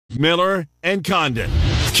Miller and Condon.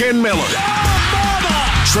 Ken Miller.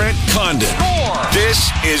 Trent Condon.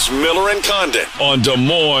 This is Miller and Condon on Des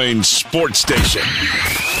Moines Sports Station.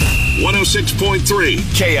 106.3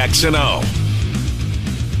 KXNO.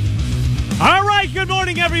 All right, good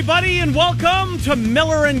morning, everybody, and welcome to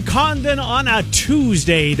Miller and Condon on a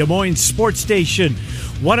Tuesday. Des Moines Sports Station,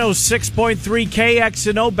 106.3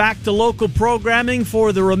 KXNO, back to local programming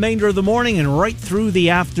for the remainder of the morning and right through the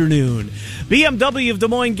afternoon. BMW of Des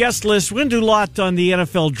Moines guest list. We're going to do a lot on the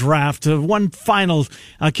NFL draft. One final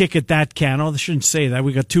kick at that can. Oh, I shouldn't say that.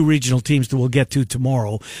 We got two regional teams that we'll get to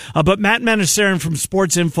tomorrow. But Matt Manocerian from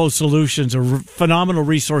Sports Info Solutions, a phenomenal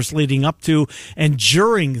resource leading up to and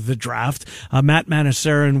during the draft. Matt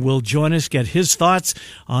Manocerian will join us, get his thoughts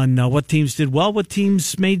on what teams did well, what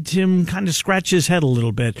teams made him kind of scratch his head a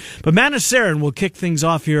little bit. But Manocerian will kick things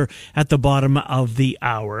off here at the bottom of the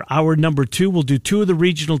hour. Hour number 2, we'll do two of the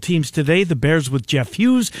regional teams today. The Bears with Jeff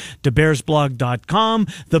Hughes, thebearsblog.com.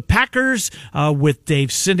 The Packers with Dave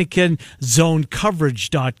Sinekin,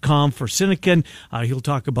 zonecoverage.com for Sinekin. He'll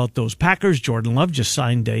talk about those Packers. Jordan Love just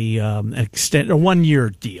signed a 1-year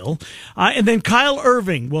deal. And then Kyle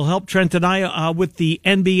Irving will help Trent and I with the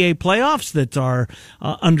NBA playoffs that are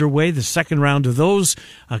underway, the second round of those.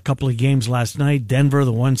 A couple of games last night. Denver,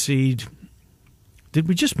 the 1 seed. Did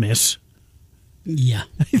we just miss? Yeah.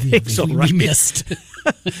 I think so, right? We missed.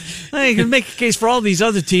 I can make a case for all these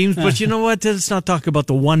other teams, but you know what? Let's not talk about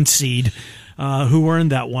the 1 seed, who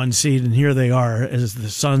earned that 1 seed, and here they are as the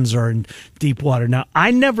Suns are in deep water. Now, I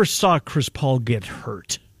never saw Chris Paul get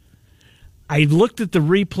hurt. I looked at the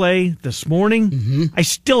replay this morning. Mm-hmm. I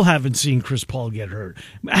still haven't seen Chris Paul get hurt.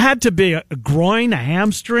 It had to be a groin, a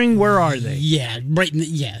hamstring. Where are they? Yeah, right.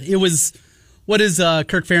 Yeah, it was. What is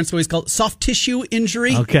Kirk Ferentz always called? Soft tissue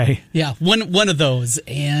injury. Okay. Yeah, one of those.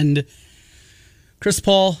 And Chris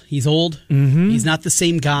Paul, he's old. Mm-hmm. He's not the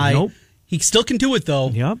same guy. Nope. He still can do it, though.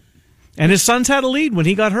 Yep. And his Suns had a lead when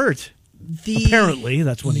he got hurt. Apparently,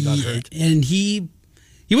 that's when he got hurt. And he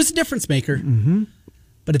was a difference maker. Mm-hmm.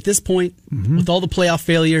 But at this point, with all the playoff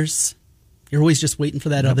failures, you're always just waiting for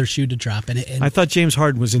that other shoe to drop. And I thought James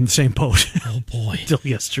Harden was in the same boat. Oh, boy. Until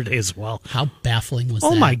yesterday as well. How baffling was that?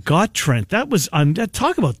 Oh, my God, Trent. That was,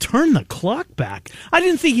 talk about turn the clock back. I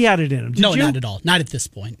didn't think he had it in him. Did you? Not at all. Not at this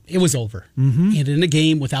point. It was over. Mm-hmm. And in a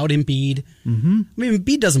game without Embiid. Mm-hmm. I mean,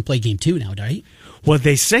 Embiid doesn't play game 2 now, right? Well,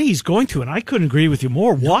 they say he's going to, and I couldn't agree with you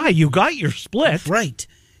more. No. Why? You got your split. Right.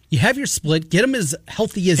 You have your split. Get him as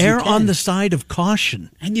healthy as you can. Err on the side of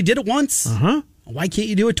caution. And you did it once. Uh-huh. Why can't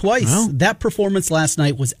you do it twice? Well, that performance last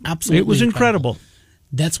night was absolutely It was incredible.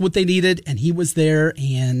 That's what they needed, and he was there,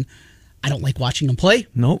 and I don't like watching him play.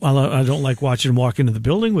 No, I don't like watching him walk into the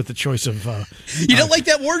building with the choice of... you don't like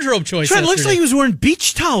that wardrobe choice. Trent, looks like he was wearing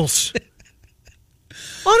beach towels.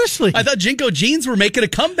 Honestly. I thought Jinko jeans were making a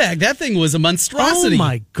comeback. That thing was a monstrosity. Oh,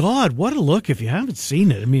 my God. What a look if you haven't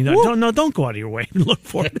seen it. I mean, don't go out of your way and look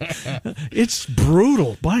for it. It's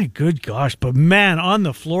brutal. My good gosh. But, man, on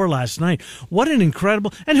the floor last night, what an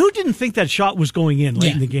incredible... And who didn't think that shot was going in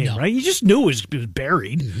late in the game, right? You just knew it was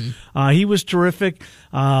buried. Mm-hmm. He was terrific.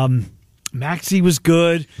 Maxey was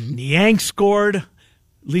good. Mm-hmm. Niang scored. At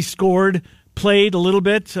least scored. Played a little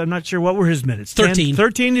bit. I'm not sure what were his minutes. 13.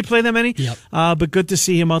 13? Did he play that many? Yep. But good to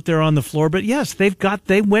see him out there on the floor. But yes,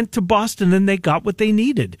 they went to Boston and they got what they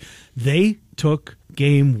needed. They took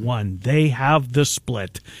game 1. They have the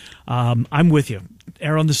split. I'm with you.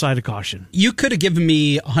 Err on the side of caution. You could have given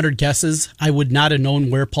me 100 guesses. I would not have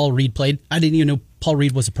known where Paul Reed played. I didn't even know Paul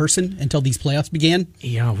Reed was a person until these playoffs began.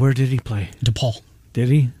 Yeah, where did he play? DePaul. Did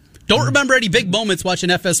he? Don't remember any big moments watching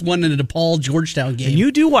FS1 in a DePaul Georgetown game. And you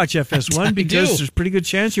do watch FS1 because there's a pretty good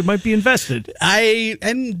chance you might be invested.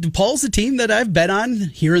 And DePaul's a team that I've bet on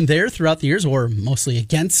here and there throughout the years, or mostly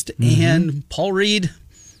against. Mm-hmm. And Paul Reed,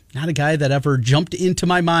 not a guy that ever jumped into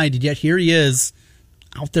my mind, and yet here he is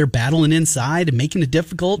out there battling inside and making it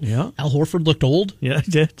difficult. Yeah. Al Horford looked old. Yeah,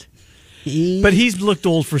 he did. But he's looked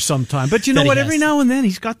old for some time. But you know what? Every now and then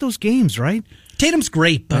he's got those games, right? Tatum's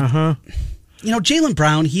great, but... You know, Jaylen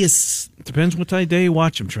Brown, he is... Depends what time of day you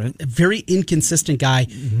watch him, Trent. A very inconsistent guy.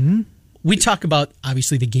 Mm-hmm. We talk about,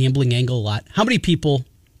 obviously, the gambling angle a lot. How many people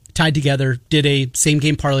tied together, did a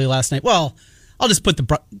same-game parlay last night? Well, I'll just put the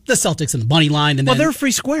Celtics in the money line. And then, they're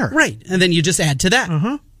free square. Right. And then you just add to that.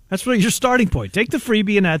 Uh-huh. That's what your starting point. Take the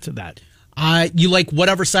freebie and add to that. You like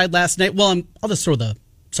whatever side last night? Well, I'll just throw the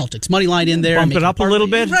Celtics money line in there. Bump it up a little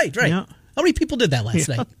bit. Right. Yeah. How many people did that last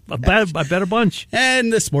night? I bet a bunch.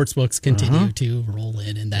 And the sports books continue to roll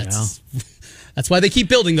in, and that's That's why they keep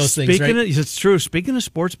building those things, right? It's true. Speaking of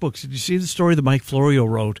sports books, did you see the story that Mike Florio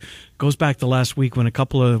wrote? Goes back to last week when a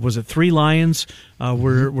couple of, was it 3 Lions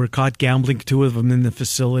were caught gambling, 2 of them in the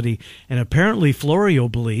facility. And apparently Florio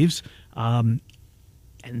believes, and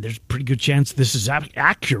there's a pretty good chance this is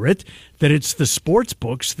accurate, that it's the sports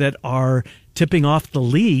books that are tipping off the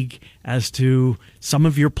league as to some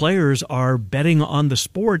of your players are betting on the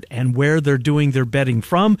sport and where they're doing their betting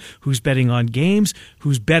from, who's betting on games,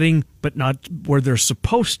 who's betting but not where they're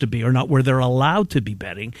supposed to be or not where they're allowed to be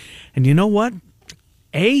betting. And you know what?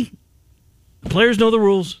 The players know the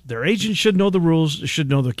rules. Their agents should know the rules, should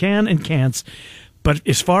know the can and can'ts. But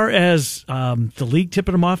as far as the league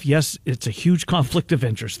tipping them off, yes, it's a huge conflict of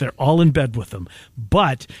interest. They're all in bed with them.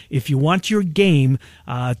 But if you want your game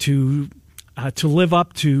to live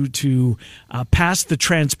up to pass the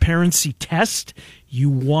transparency test, you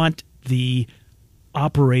want the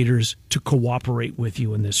operators to cooperate with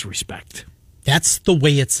you in this respect. That's the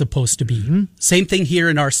way it's supposed to be. Mm-hmm. Same thing here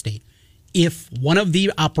in our state. If one of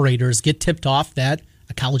the operators get tipped off that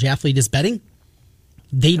a college athlete is betting,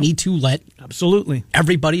 they need to let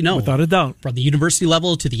everybody know. Without a doubt. From the university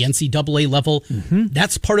level to the NCAA level. Mm-hmm.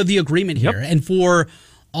 That's part of the agreement here. Yep. And for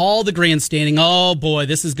all the grandstanding, oh boy,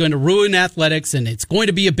 this is going to ruin athletics and it's going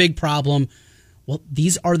to be a big problem. Well,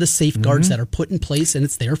 these are the safeguards that are put in place, and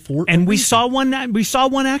it's there for. And we saw one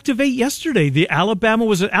activate yesterday. The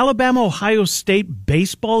Alabama-Ohio State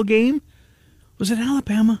baseball game. Was it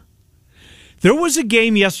Alabama? There was a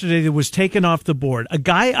game yesterday that was taken off the board. A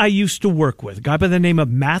guy I used to work with, a guy by the name of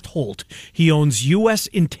Matt Holt. He owns U.S.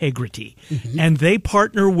 Integrity, and they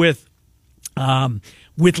partner with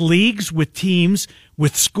leagues, with teams,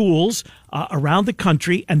 with schools around the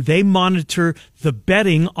country, and they monitor the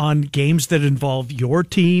betting on games that involve your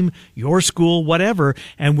team, your school, whatever.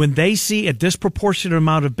 And when they see a disproportionate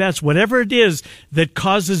amount of bets, whatever it is that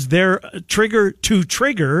causes their trigger to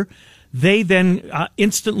trigger, they then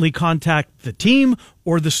instantly contact the team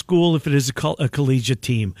or the school if it is a collegiate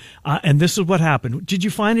team. And this is what happened. Did you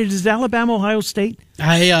find it? Is it Alabama, Ohio State?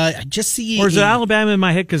 I just see. Or is it Alabama in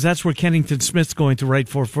my head? Because that's where Kennington Smith's going to write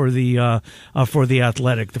for the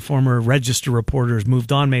Athletic. The former Register reporter has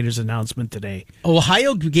moved on, made his announcement today.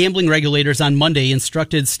 Ohio gambling regulators on Monday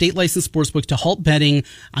instructed state-licensed sportsbooks to halt betting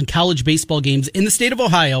on college baseball games in the state of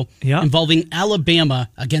Ohio involving Alabama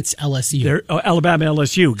against LSU. Alabama,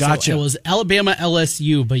 LSU. Gotcha. So it was Alabama,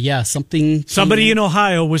 LSU, but yeah, somebody in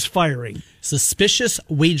Ohio was firing. Suspicious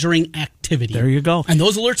wagering activity. There you go. And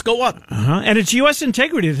those alerts go up. And it's U.S.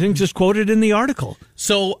 Integrity. The thing's just quoted in the article.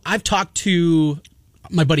 So I've talked to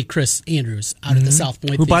my buddy Chris Andrews out at the South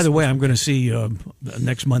Point. Who, by the way, I'm going to see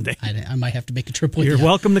next Monday. I might have to make a trip with you. You're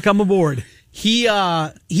welcome to come aboard. He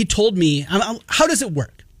told me, how does it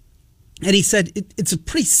work? And he said, it's a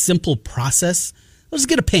pretty simple process. Let's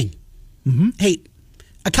get a ping. Mm-hmm. Hey,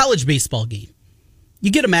 a college baseball game. You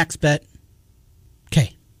get a max bet.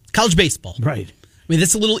 Okay. College baseball. Right. I mean,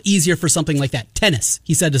 that's a little easier for something like that. Tennis,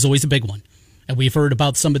 he said, is always a big one. And we've heard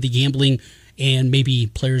about some of the gambling and maybe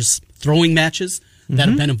players throwing matches that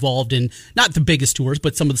have been involved in not the biggest tours,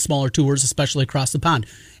 but some of the smaller tours, especially across the pond.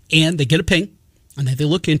 And they get a ping, and then they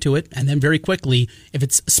look into it, and then very quickly, if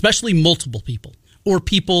it's especially multiple people or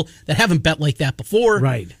people that haven't bet like that before,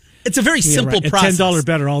 right. It's a very simple process. A $10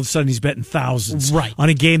 bet, all of a sudden he's betting thousands right. on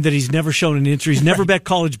a game that he's never shown an interest. He's never bet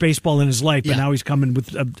college baseball in his life, but now he's coming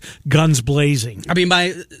with guns blazing. I mean,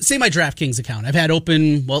 my DraftKings account, I've had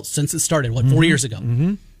open, since it started, 4 years ago.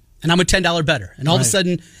 Mm-hmm. And I'm a $10 bettor. And all of a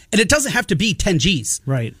sudden, and it doesn't have to be 10 Gs.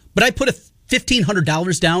 Right. But I put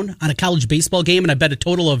 $1,500 down on a college baseball game, and I bet a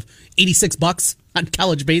total of $86 on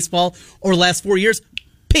college baseball over the last 4 years.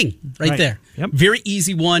 Ping, right there. Yep. Very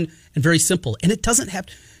easy one and very simple. And it doesn't have...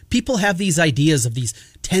 People have these ideas of these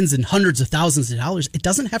tens and hundreds of thousands of dollars. It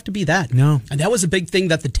doesn't have to be that. No. And that was a big thing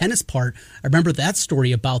that the tennis part, I remember that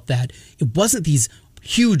story about that. It wasn't these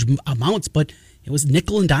huge amounts, but it was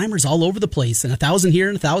nickel and dimers all over the place, and 1,000 here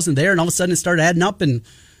and 1,000 there, and all of a sudden it started adding up, and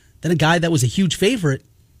then a guy that was a huge favorite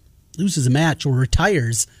loses a match or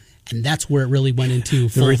retires. And that's where it really went into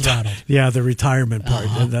full throttle. Yeah, the retirement part.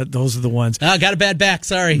 Those are the ones. Got a bad back,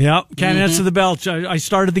 sorry. Yep, can't answer the bell. I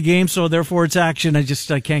started the game, so therefore it's action. I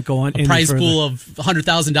can't go on any prize further. Pool of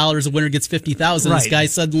 $100,000, a winner gets $50,000. Right. This guy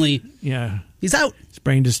suddenly, he's out.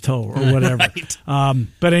 Sprained his toe or whatever. Right.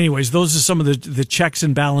 But anyways, those are some of the checks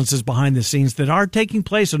and balances behind the scenes that are taking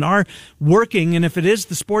place and are working. And if it is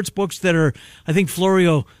the sports books that are, I think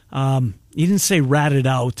Florio, he didn't say ratted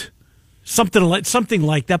out. Something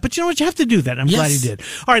like that. But you know what? You have to do that. I'm glad he did.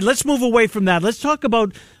 All right, let's move away from that. Let's talk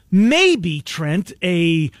about maybe, Trent,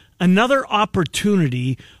 another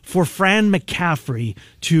opportunity for Fran McCaffrey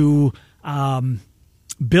to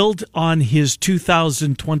build on his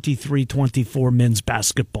 2023-24 men's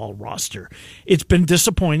basketball roster. It's been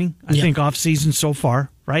disappointing, I think, off-season so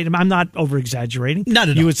far, right? I'm not over-exaggerating. Not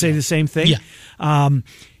at all. You would say the same thing? Yeah.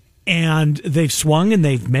 And they've swung and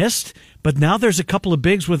they've missed, but now there's a couple of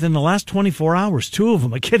bigs within the last 24 hours. Two of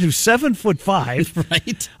them, a kid who's 7'5",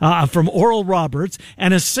 right, from Oral Roberts,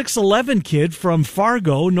 and a 6'11" kid from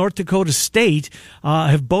Fargo, North Dakota State,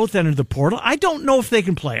 have both entered the portal. I don't know if they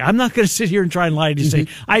can play. I'm not going to sit here and try and lie to you. Say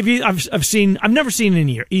I've never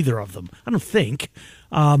seen either of them. I don't think,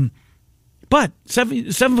 but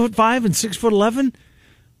 7'5" and 6'11",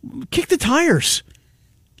 kick the tires.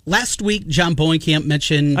 Last week, John Bowenkamp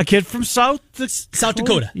mentioned a kid from South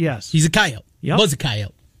Dakota. Yes. He's a Coyote. Yep. Was a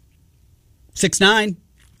Coyote. 6'9",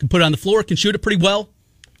 can put it on the floor, can shoot it pretty well.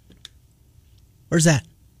 Where's that?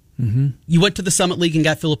 Mm-hmm. You went to the Summit League and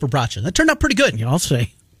got Philip Obracha. That turned out pretty good. Yeah, I'll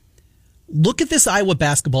say. Look at this Iowa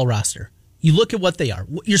basketball roster. You look at what they are.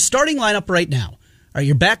 Your starting lineup right now. All right,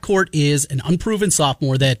 your backcourt is an unproven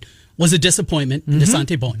sophomore that was a disappointment,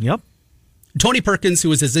 Desante Bowen. Yep. Tony Perkins, who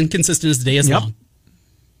was as inconsistent as the day is long.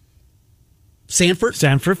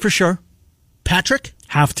 Sanford for sure. Patrick.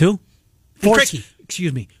 Have to.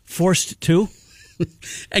 Cricky. Forced to.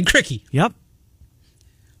 And Cricky. Yep.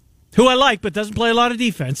 Who I like, but doesn't play a lot of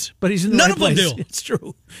defense. But he's in the right place. None of them do. It's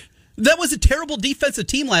true. That was a terrible defensive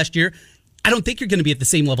team last year. I don't think you're going to be at the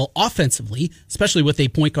same level offensively, especially with a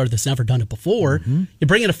point guard that's never done it before. Mm-hmm. You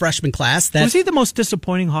bring in a freshman class. Was he the most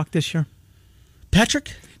disappointing Hawk this year?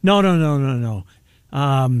 Patrick? No.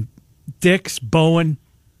 Dix, Bowen.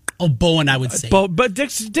 Oh, Bowen, I would say. But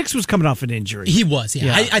Dix was coming off an injury. He was,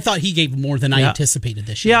 yeah. I thought he gave more than I anticipated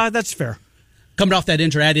this year. Yeah, that's fair. Coming off that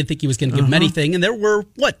injury, I didn't think he was going to give him anything. And there were,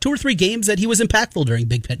 2 or 3 games that he was impactful during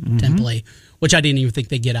Big Ten play, which I didn't even think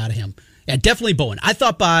they'd get out of him. Yeah, definitely Bowen. I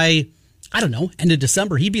thought by, end of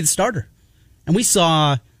December, he'd be the starter. And we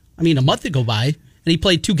saw, a month ago by, and he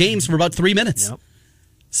played 2 games for about 3 minutes. Yep.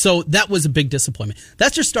 So that was a big disappointment.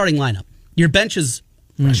 That's your starting lineup. Your bench is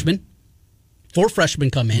freshmen. 4 freshmen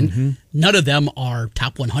come in. Mm-hmm. None of them are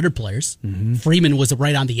top 100 players. Mm-hmm. Freeman was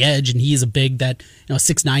right on the edge, and he's a big that a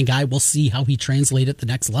 6'9" guy. We'll see how he translates at the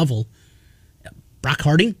next level. Brock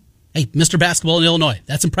Harding, hey, Mr. Basketball in Illinois.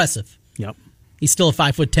 That's impressive. Yep. He's still a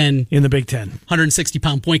 5'10" in the Big Ten,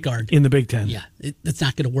 160-pound point guard in the Big Ten. Yeah, it's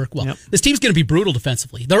not going to work well. Yep. This team's going to be brutal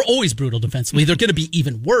defensively. They're always brutal defensively. They're going to be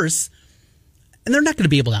even worse, and they're not going to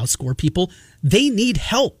be able to outscore people. They need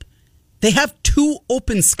help. They have 2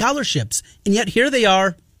 open scholarships, and yet here they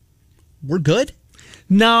are. We're good?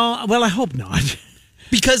 No, well, I hope not.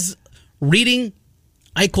 Because reading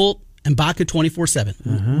Eichholt and Baca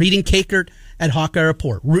 24/7, reading Kakert at Hawkeye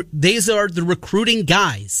Report, these are the recruiting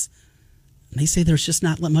guys. And they say there's just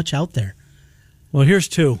not much out there. Well, here's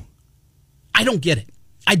 2. I don't get it.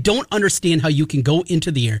 I don't understand how you can go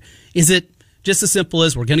into the year. Is it just as simple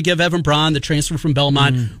as we're going to give Evan Braun the transfer from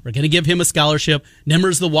Belmont. We're going to give him a scholarship.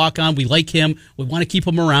 Nimmer's the walk-on. We like him. We want to keep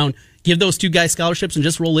him around. Give those 2 guys scholarships and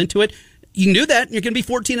just roll into it. You can do that, and you're going to be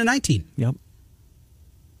 14-19. Yep.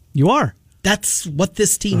 You are. That's what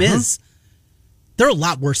this team is. They're a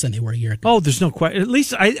lot worse than they were a year ago. Oh, there's no question. At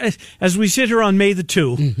least as we sit here on May the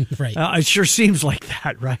 2, right. It sure seems like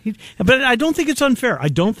that, right? But I don't think it's unfair. I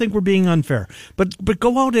don't think we're being unfair. But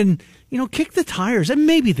go out and kick the tires, and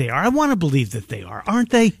maybe they are. I want to believe that they are,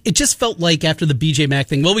 aren't they? It just felt like after the BJ Mack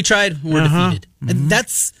thing, well, we tried, we're defeated. And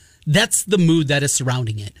that's the mood that is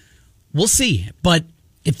surrounding it. We'll see. But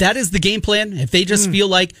if that is the game plan, if they just feel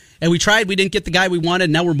like, and we tried, we didn't get the guy we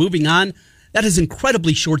wanted, now we're moving on, that is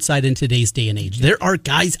incredibly short-sighted in today's day and age. There are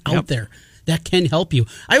guys out there that can help you.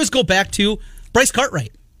 I always go back to Bryce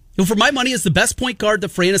Cartwright, who for my money is the best point guard that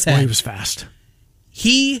Fran has had. Well, he was fast.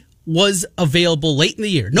 He was available late in the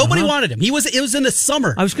year. Nobody wanted him. It was in the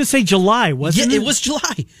summer. I was going to say July, wasn't it? Yeah, it was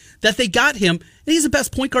July that they got him. And he's the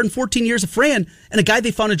best point guard in 14 years of Fran, and a guy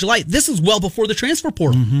they found in July. This is well before the transfer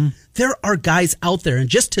portal. There are guys out there, and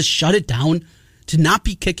just to shut it down, to not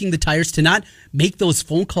be kicking the tires, to not make those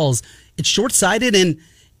phone calls, it's short-sighted, and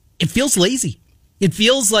it feels lazy. It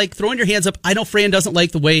feels like throwing your hands up. I know Fran doesn't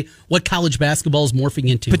like the way what college basketball is morphing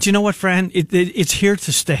into. But you know what, Fran? It's here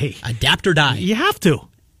to stay. Adapt or die. You have to.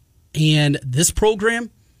 And this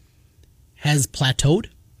program has plateaued.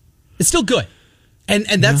 It's still good.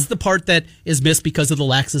 And that's the part that is missed because of the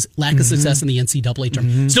lack of success in the NCAA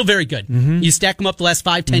tournament. Still very good. You stack them up the last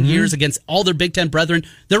 5-10 years against all their Big Ten brethren.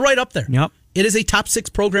 They're right up there. Yep. It is a top 6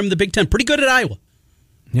 program in the Big Ten. Pretty good at Iowa.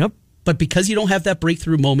 Yep. But because you don't have that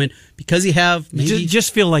breakthrough moment, because you have maybe... You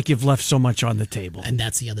just feel like you've left so much on the table. And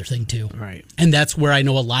that's the other thing, too. Right. And that's where I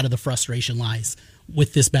know a lot of the frustration lies.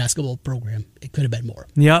 with this basketball program. It could have been more.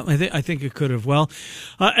 Yeah, I think it could have. Well,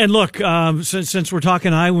 and look, since we're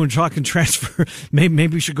talking Iowa and talking transfer, maybe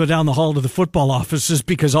we should go down the hall to the football offices,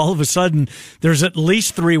 because all of a sudden there's at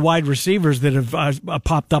least 3 wide receivers that have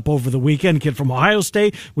popped up over the weekend. Kid from Ohio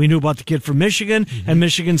State. We knew about the kid from Michigan, and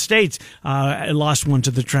Michigan State lost one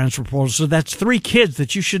to the transfer portal. So that's 3 kids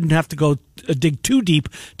that you shouldn't have to go dig too deep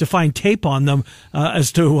to find tape on them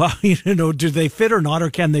as to do they fit or not, or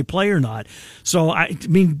can they play or not. So I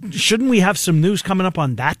mean, shouldn't we have some news coming up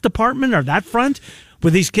on that department or that front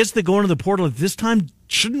with these kids that go into the portal at this time?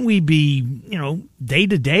 Shouldn't we be day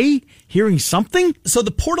to day hearing something? So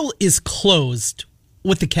the portal is closed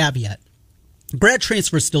with the caveat: grad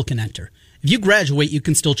transfers still can enter. If you graduate, you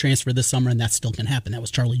can still transfer this summer, and that still can happen. That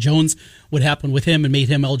was Charlie Jones. What happened with him and made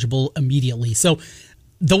him eligible immediately. So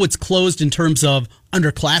though it's closed in terms of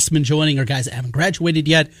underclassmen joining or guys that haven't graduated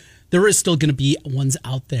yet, there is still going to be ones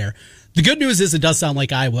out there. The good news is it does sound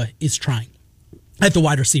like Iowa is trying at the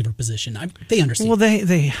wide receiver position. They understand. Well,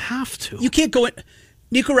 they have to. You can't go in.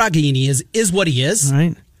 Nico Ragaini is what he is.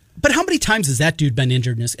 Right. But how many times has that dude been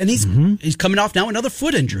injured? And he's coming off now another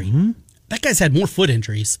foot injury. That guy's had more foot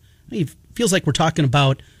injuries. I mean, it feels like we're talking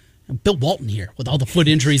about Bill Walton here with all the foot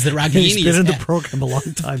injuries that Ragaini has had. He's been in the program a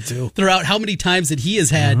long time, too. Throughout how many times that he has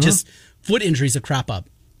had just foot injuries that crop up.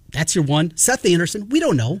 That's your one. Seth Anderson, we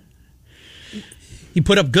don't know. He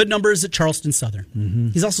put up good numbers at Charleston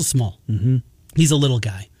Southern. He's also small. He's a little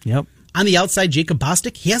guy. Yep. On the outside, Jacob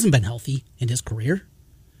Bostic, he hasn't been healthy in his career.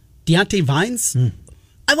 Deontay Vines,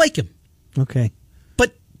 I like him. Okay.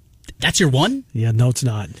 But that's your one? Yeah, no, it's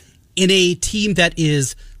not. In a team that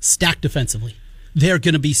is stacked defensively. They're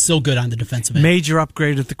going to be so good on the defensive end. Major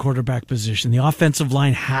upgrade at the quarterback position. The offensive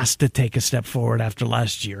line has to take a step forward after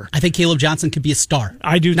last year. I think Caleb Johnson could be a star.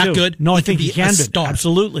 I do Not too. good. No, I think he can be. Star.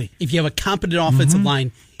 Absolutely. If you have a competent offensive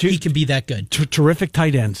line, he can be that good. Terrific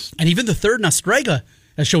tight ends. And even the third, Nostrega,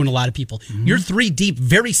 has shown a lot of people. You're 3 deep,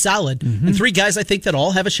 very solid, and 3 guys I think that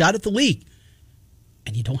all have a shot at the league.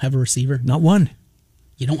 And you don't have a receiver. Not one.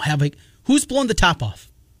 You don't have a... Who's blown the top off?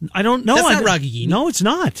 I don't know. That's not Ragaini. No, it's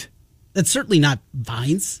not. That's certainly not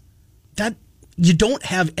Vines. That you don't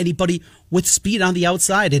have anybody with speed on the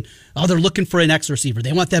outside, and they're looking for an X receiver.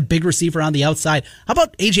 They want that big receiver on the outside. How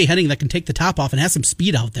about AJ Henning that can take the top off and has some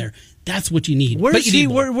speed out there? That's what you need. Where's he?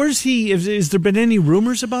 Where's he? Has there been any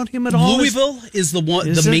rumors about him at all? Louisville is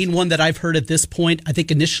the main one that I've heard at this point. I think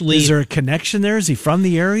initially, is there a connection there? Is he from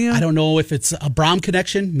the area? I don't know if it's a Braum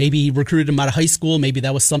connection. Maybe he recruited him out of high school. Maybe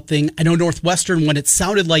that was something. I know Northwestern, when it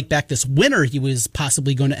sounded like back this winter he was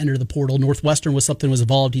possibly going to enter the portal. Northwestern was something was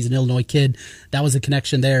involved. He's an Illinois kid. That was a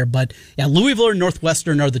connection there. But yeah, Louisville and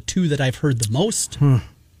Northwestern are the 2 that I've heard the most.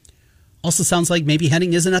 Also sounds like maybe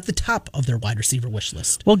Henning isn't at the top of their wide receiver wish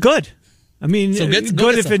list. Well, good. I mean, so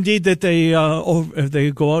good if indeed that they if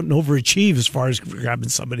they go out and overachieve as far as grabbing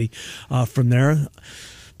somebody from there.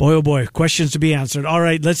 Boy, oh boy, questions to be answered. All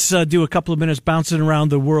right, let's do a couple of minutes bouncing around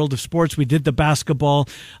the world of sports. We did the basketball.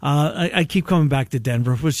 I keep coming back to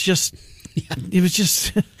Denver. It was just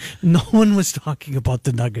no one was talking about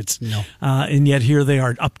the Nuggets. No. And yet here they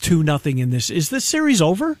are up 2-0 in this. Is this series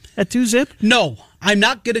over at 2-0? No, I'm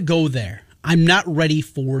not going to go there. I'm not ready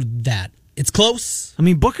for that. It's close. I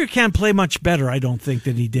mean, Booker can't play much better, I don't think,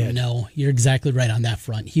 than he did. No, you're exactly right on that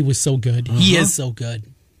front. He was so good. He is so good.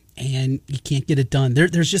 And you can't get it done.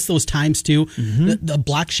 There's just those times, too. The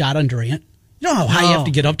block shot on Durant. You know how high you have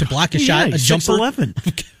to get up to block a shot, a jumper?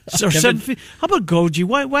 6'11". Or 7 feet. How about Goji?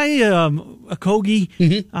 Why Okogie?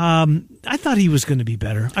 I thought he was going to be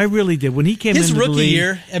better. I really did. When he came in his rookie the league,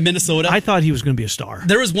 year at Minnesota, I thought he was going to be a star.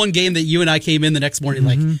 There was one game that you and I came in the next morning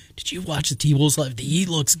like, did you watch the T-Wolves live? He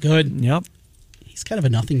looks good. Yep. He's kind of a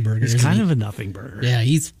nothing burger. He's kind of a nothing burger. Yeah,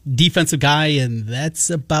 he's defensive guy, and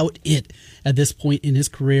that's about it at this point in his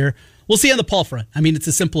career. We'll see on the Paul front. I mean, it's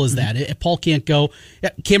as simple as that. If Paul can't go,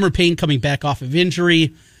 Cameron Payne coming back off of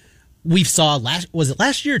injury, we saw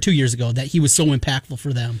last year or 2 years ago that he was so impactful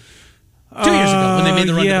for them. 2 years ago when they made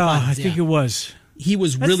the run to the finals. I think it was. He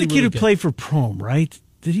was really, really good. I think he played for Prom, right?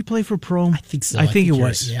 Did he play for Prom? I think so. I think it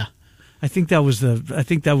was. Yeah. I think that was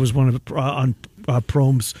one of on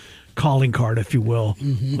Prom's calling card, if you will,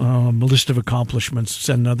 a list of accomplishments.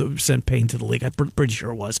 Send Payne to the league. I'm pretty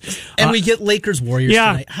sure it was. And we get Lakers Warriors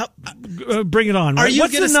tonight. Bring it on. Are you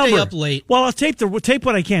going to stay up late? Well, I'll tape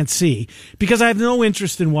what I can't see because I have no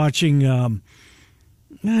interest in watching.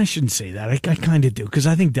 I shouldn't say that. I kind of do because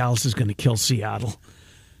I think Dallas is going to kill Seattle.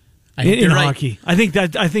 In hockey, I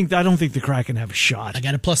don't think the Kraken have a shot. I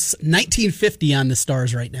got a plus 1950 on the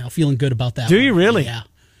Stars right now. Feeling good about that. Do you really? Yeah.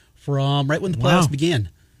 From right when the playoffs began.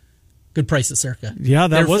 Good price at Circa. Yeah,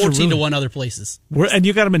 that was 14 to 1 other places. And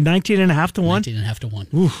you got them at 19.5 to 1? 19.5 to 1.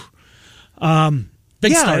 Oof.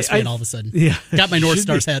 Big Stars fan all of a sudden. Yeah. Got my North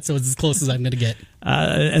Stars hat, so it's as close as I'm going to get.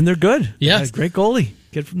 And they're good. Yeah. Great goalie.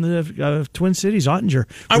 Kid from the Twin Cities, Ottinger.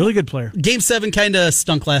 Really good player. Game 7 kind of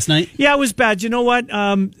stunk last night. Yeah, it was bad. You know what?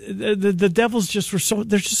 The Devils just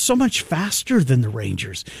they're just so much faster than the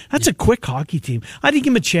Rangers. That's a quick hockey team. I didn't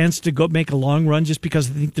give them a chance to go make a long run just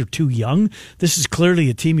because I think they're too young. This is clearly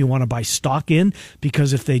a team you want to buy stock in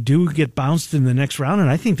because if they do get bounced in the next round, and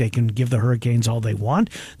I think they can give the Hurricanes all they want,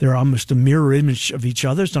 they're almost a mirror image of each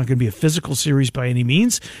other. It's not going to be a physical series by any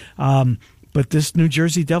means. But this New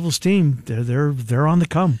Jersey Devils team, they're on the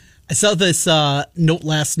come. I saw this note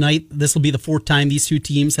last night. This will be the 4th time these two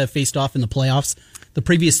teams have faced off in the playoffs. The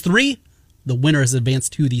previous 3, the winner has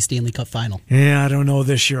advanced to the Stanley Cup final. Yeah, I don't know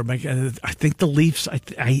this year. I think the Leafs.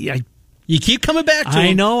 You keep coming back to them.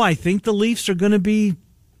 I know. I think the Leafs are going to be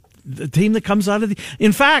the team that comes out of the.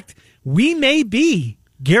 In fact, we may be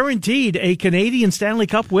guaranteed a Canadian Stanley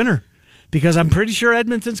Cup winner because I'm pretty sure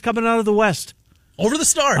Edmonton's coming out of the West. Over the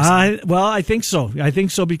Stars. Well, I think so. I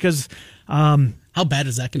think so because. How bad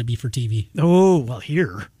is that going to be for TV? Oh, well,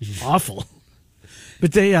 here. Awful.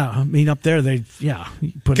 But they, up there,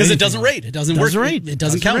 because it doesn't rate. It doesn't work. It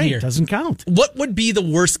doesn't count here. It doesn't count. What would be the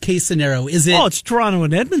worst case scenario? Is it? Oh, it's Toronto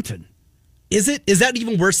and Edmonton. Is it? Is that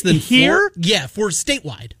even worse than here? For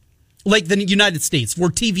statewide, like the United States, for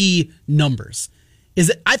TV numbers. Is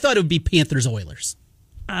it? I thought it would be Panthers Oilers.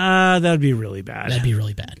 That'd be really bad. That'd be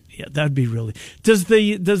really bad. Yeah, that'd be really. Does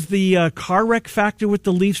the car wreck factor with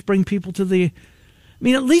the Leafs bring people to the? I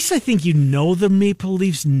mean, at least I think you know the Maple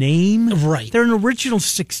Leafs name. Right. They're an original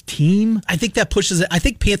 6 team. I think that pushes it. I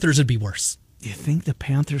think Panthers would be worse. You think the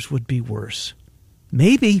Panthers would be worse?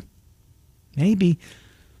 Maybe.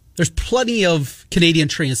 There's plenty of Canadian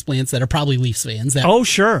transplants that are probably Leafs fans.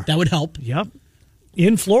 Sure. That would help. Yep.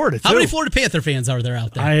 In Florida, too. How many Florida Panther fans are there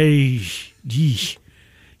out there?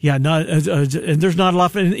 Yeah, not and there's not a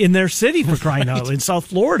lot in their city for crying out. In South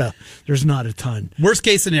Florida, there's not a ton. Worst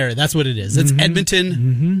case scenario, that's what it is. It's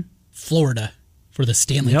Edmonton, Florida for the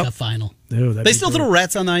Stanley Cup final. Oh, they still throw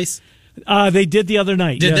rats on the ice? They did the other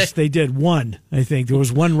night. Yes, they did. One, I think. There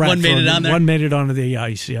was one rat. One made it on there? One made it onto the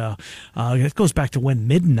ice, yeah. It goes back to when?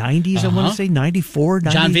 Mid-90s, I want to say. 94,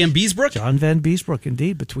 90. John Van Beesbrook? John Van Beesbrook,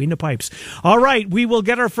 indeed, between the pipes. All right, we will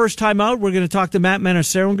get our first time out. We're going to talk to Matt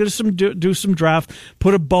Manocerian. We're going to do some draft,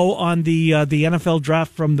 put a bow on the NFL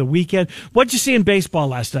draft from the weekend. What'd you see in baseball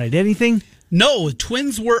last night? Anything? No,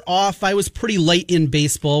 Twins were off. I was pretty late in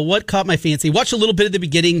baseball. What caught my fancy? Watched a little bit at the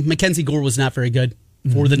beginning. Mackenzie Gore was not very good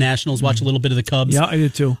for the Nationals. Watched a little bit of the Cubs. Yeah, I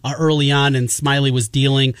did too. Early on, and Smiley was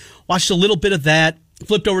dealing. Watched a little bit of that.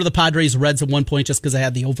 Flipped over to the Padres Reds at one point just because I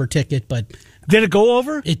had the over ticket. But did it go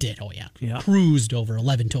over? It did. Oh, yeah. Cruised over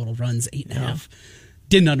 11 total runs, 8.5.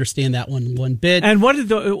 Didn't understand that one bit. And what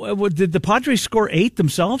did the Padres score 8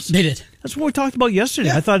 themselves? They did. That's what we talked about yesterday.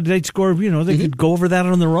 Yeah. I thought they'd score, they could go over that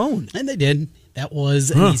on their own. And they did. That was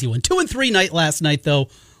an easy one. 2-3 night last night, though.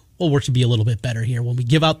 We'll work to be a little bit better here when we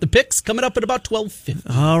give out the picks coming up at about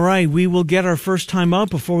 12:50. All right, we will get our first time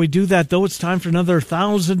out. Before we do that, though, it's time for another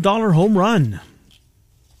 $1,000 home run.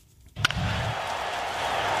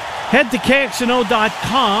 Head to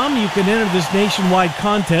KXNO.com. You can enter this nationwide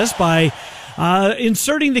contest by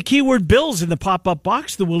inserting the keyword bills in the pop-up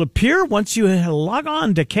box that will appear once you log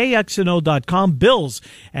on to KXNO.com. Bills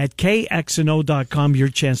at KXNO.com. Your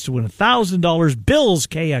chance to win $1,000. Bills,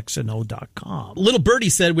 KXNO.com. Little Birdie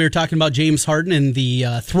said we were talking about James Harden and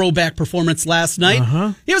the throwback performance last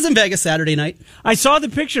night. He was in Vegas Saturday night. I saw the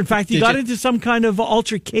picture. In fact, he got into some kind of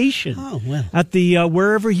altercation at the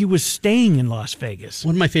wherever he was staying in Las Vegas.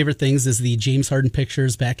 One of my favorite things is the James Harden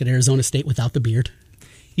pictures back at Arizona State without the beard.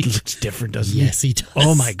 He looks different, doesn't he? Yes, he does.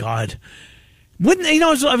 Oh, my God. Wouldn't I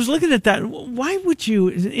was looking at that. Why would you,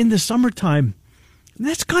 in the summertime,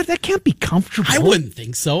 that can't be comfortable. I wouldn't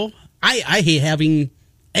think so. I hate having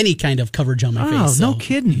any kind of coverage on my face. No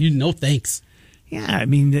kidding. No thanks. Yeah, I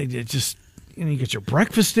mean, it just... you get your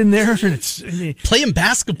breakfast in there, and it's playing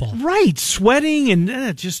basketball, right? Sweating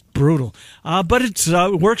and just brutal. But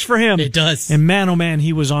it works for him. It does. And man, oh man,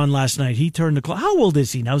 he was on last night. He turned the clock. How old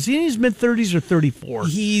is he now? Is he in his mid-30s or 34?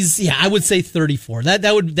 I would say 34.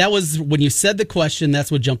 That was when you said the question.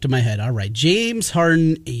 That's what jumped to my head. All right, James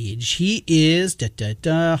Harden age. He is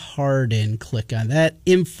Harden. Click on that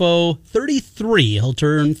info. 33. He'll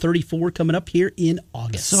turn 34 coming up here in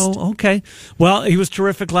August. So okay. Well, he was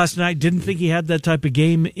terrific last night. Didn't think he had that type of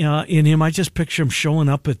game in him. I just picture him showing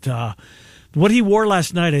up at what he wore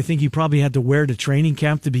last night. I think he probably had to wear to training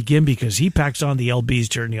camp to begin because he packs on the LBs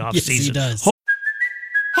during the offseason. Yes, he does.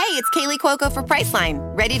 Hey, it's Kaylee Cuoco for Priceline.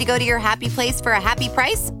 Ready to go to your happy place for a happy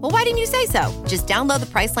price? Well, why didn't you say so? Just download the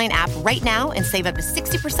Priceline app right now and save up to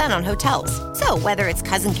 60% on hotels. So whether it's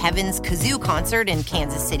Cousin Kevin's Kazoo Concert in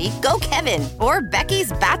Kansas City, go Kevin, or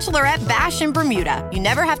Becky's Bachelorette Bash in Bermuda, you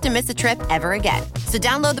never have to miss a trip ever again. So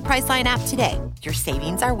download the Priceline app today. Your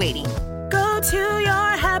savings are waiting. Go to your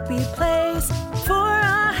happy place for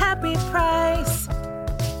a happy price.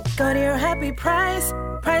 Go to your happy price,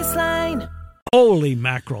 Priceline. Holy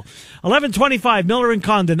mackerel. 11:25, Miller and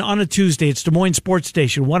Condon on a Tuesday. It's Des Moines Sports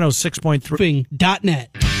Station 106.3. .net.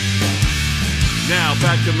 Now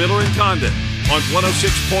back to Miller and Condon on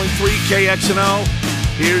 106.3 KXNO.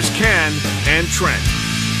 Here's Ken and Trent.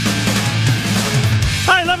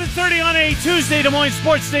 Hi, 11:30 on a Tuesday, Des Moines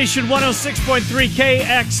Sports Station 106.3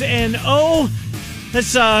 KXNO.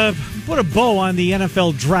 Let's put a bow on the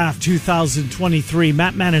NFL Draft 2023.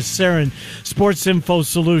 Matt Manocerian, Sports Info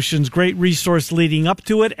Solutions, great resource leading up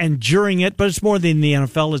to it and during it, but it's more than the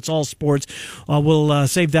NFL. It's all sports. We'll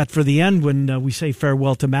save that for the end when we say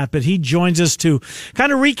farewell to Matt, but he joins us to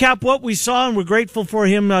kind of recap what we saw, and we're grateful for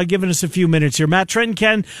him giving us a few minutes here. Matt, Trent, and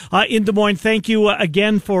Ken in Des Moines, thank you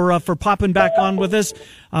again for popping back on with us.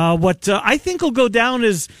 What I think will go down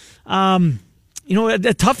is... a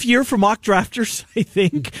tough year for mock drafters, I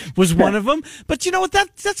think, was one of them. But you know what? That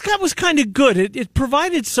was kind of good. It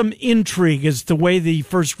provided some intrigue as to the way the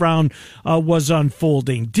first round was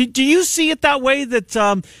unfolding. Do you see it that way? That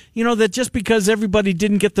that just because everybody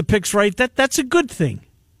didn't get the picks right, that's a good thing.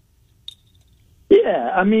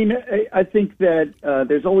 Yeah, I mean, I think that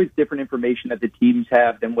there's always different information that the teams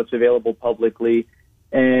have than what's available publicly,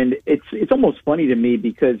 and it's almost funny to me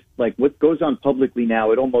because like what goes on publicly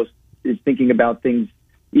now, it almost is thinking about things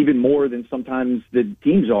even more than sometimes the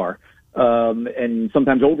teams are, and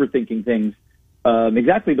sometimes overthinking things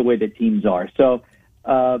exactly the way that teams are. So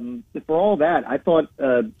for all that, I thought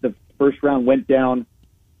the first round went down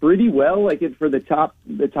pretty well. Like for the top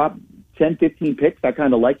 10, 15 picks, I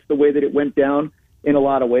kind of liked the way that it went down in a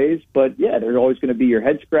lot of ways. But yeah, there's always going to be your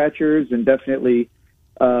head scratchers, and definitely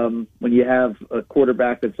when you have a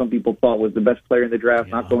quarterback that some people thought was the best player in the draft,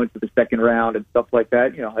 not going to the second round and stuff like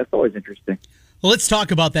that, that's always interesting. Well, let's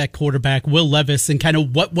talk about that quarterback, Will Levis, and kind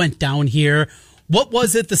of what went down here. What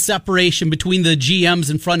was it, the separation between the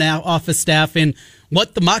GMs and front office staff and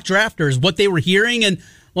what the mock drafters, what they were hearing, and,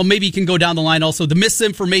 well, maybe you can go down the line also, the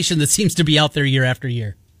misinformation that seems to be out there year after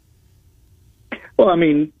year? Well, I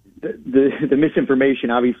mean, the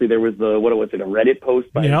misinformation, obviously there was a Reddit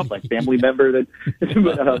post by a family member that,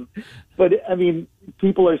 but I mean,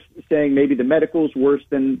 people are saying maybe the medical's worse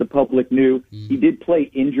than the public knew. He did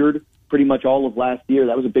play injured pretty much all of last year.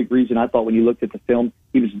 That was a big reason I thought when you looked at the film.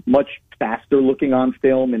 He was much faster looking on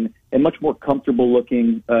film and much more comfortable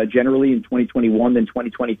looking generally in 2021 than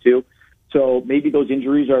 2022. So maybe those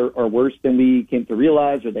injuries are worse than we came to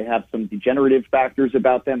realize, or they have some degenerative factors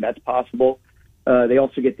about them. That's possible. They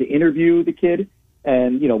also get to interview the kid.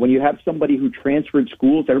 And, when you have somebody who transferred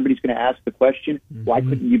schools, everybody's going to ask the question, why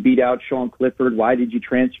couldn't you beat out Sean Clifford? Why did you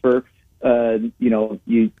transfer? That's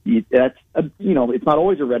it's not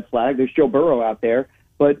always a red flag. There's Joe Burrow out there,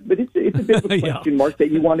 but it's a bit of a question mark that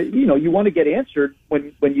you want to get answered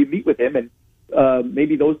when you meet with him. And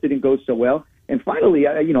maybe those didn't go so well. And finally,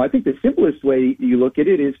 I think the simplest way you look at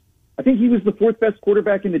it is, I think he was the fourth best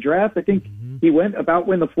quarterback in the draft. I think he went about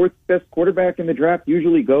when the fourth best quarterback in the draft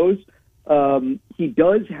usually goes. He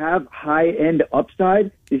does have high-end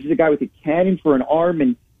upside. This is a guy with a cannon for an arm,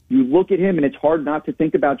 and you look at him, and it's hard not to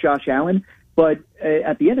think about Josh Allen. But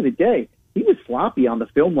at the end of the day, he was sloppy on the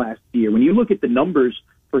film last year. When you look at the numbers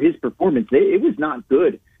for his performance, it was not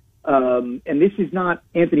good. And this is not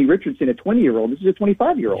Anthony Richardson, a 20-year-old. This is a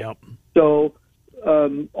 25-year-old. Yep. So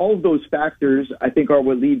all of those factors, I think, are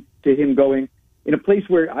what lead to him going in a place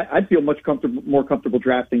where I'd feel more comfortable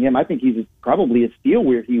drafting him. I think he's probably a steal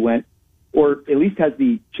where he went, or at least has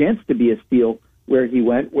the chance to be a steal where he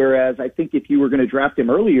went. Whereas I think if you were going to draft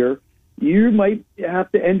him earlier, you might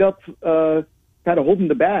have to end up kind of holding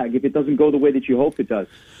the bag if it doesn't go the way that you hope it does.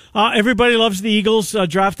 Everybody loves the Eagles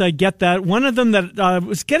draft. I get that. One of them that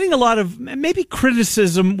was getting a lot of maybe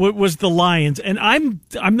criticism was the Lions, and I'm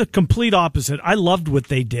the complete opposite. I loved what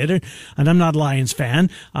they did, and I'm not a Lions fan.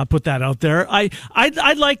 I'll put that out there.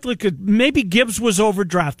 I'd like to look at maybe Gibbs was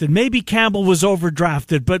overdrafted, maybe Campbell was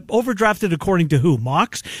overdrafted, but overdrafted according to who?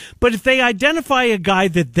 Mocks. But if they identify a guy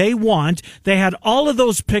that they want, they had all of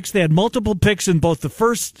those picks. They had multiple picks in both the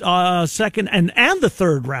first, second, and second and the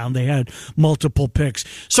third round, they had multiple picks.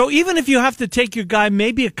 So even if you have to take your guy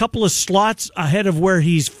maybe a couple of slots ahead of where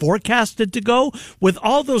he's forecasted to go, with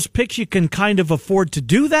all those picks, you can kind of afford to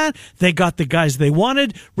do that. They got the guys they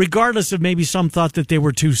wanted, regardless of maybe some thought that they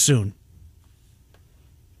were too soon.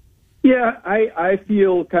 Yeah, I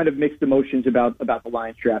feel kind of mixed emotions about the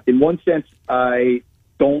Lions draft. In one sense, I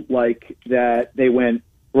don't like that they went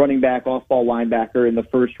running back, off-ball linebacker in the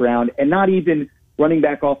first round, and not even running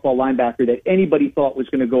back, off-ball linebacker that anybody thought was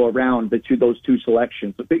going to go around those two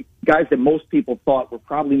selections. The guys that most people thought were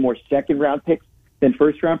probably more second-round picks than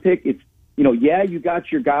first-round pick. It's, yeah, you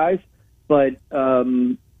got your guys, but,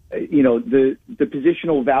 the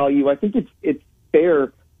positional value, I think it's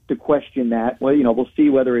fair to question that. Well, we'll see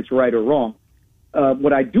whether it's right or wrong.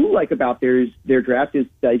 What I do like about their draft is,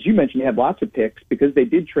 as you mentioned, they have lots of picks because they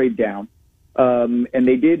did trade down, and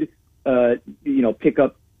they did, pick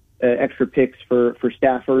up extra picks for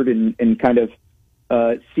Stafford and kind of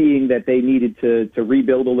seeing that they needed to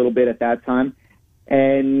rebuild a little bit at that time.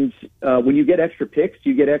 And when you get extra picks,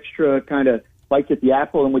 you get extra kind of bites at the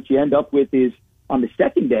apple, and what you end up with is on the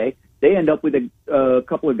second day, they end up with a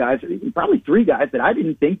couple of guys, probably three guys that I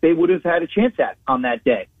didn't think they would have had a chance at on that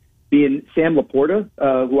day, being Sam Laporta,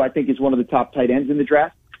 who I think is one of the top tight ends in the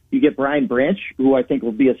draft. You get Brian Branch, who I think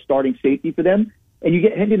will be a starting safety for them, and you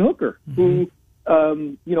get Hendon Hooker, who,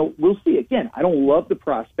 we'll see. Again, I don't love the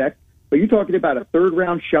prospect, but you're talking about a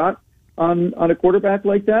third-round shot on a quarterback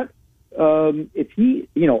like that. If he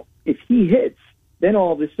hits, then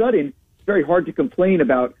all of a sudden it's very hard to complain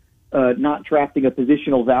about not drafting a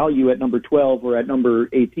positional value at number 12 or at number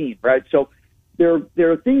 18, right? So there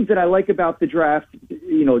are things that I like about the draft,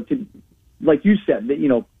 like you said,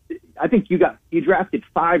 that, I think you drafted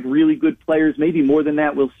 5 really good players, maybe more than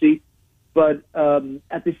that, we'll see. But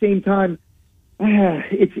at the same time,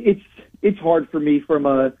 it's hard for me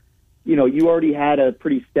from you already had a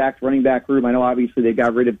pretty stacked running back room. I know obviously they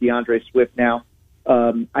got rid of DeAndre Swift now.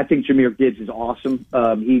 I think Jahmyr Gibbs is awesome.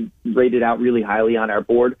 He rated out really highly on our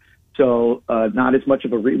board. So not as much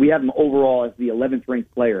of we have him overall as the 11th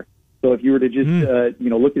ranked player. So if you were to just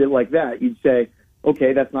look at it like that, you'd say,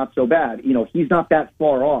 okay, that's not so bad. He's not that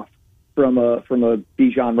far off from a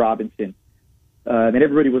Bijan Robinson, and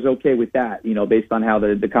everybody was okay with that. Based on how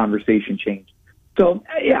the conversation changed. So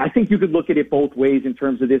yeah, I think you could look at it both ways in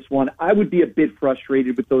terms of this one. I would be a bit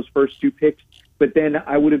frustrated with those first 2 picks, but then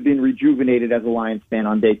I would have been rejuvenated as a Lions fan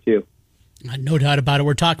on day 2. No doubt about it.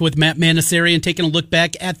 We're talking with Matt Manocerian, taking a look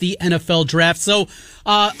back at the NFL draft. So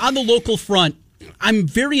on the local front, I'm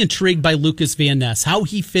very intrigued by Lucas Van Ness, how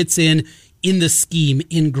he fits in the scheme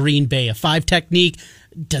in Green Bay. A 5 technique.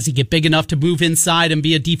 Does he get big enough to move inside and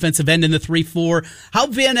be a defensive end in the 3-4? How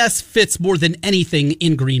Van Ness fits more than anything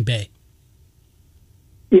in Green Bay?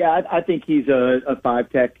 Yeah, I think he's a 5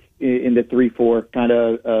 tech in the 3-4, kind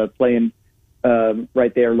of playing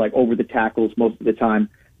right there, like over the tackles most of the time.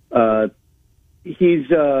 I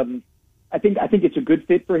think it's a good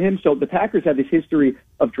fit for him. So the Packers have this history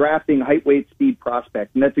of drafting height, weight, speed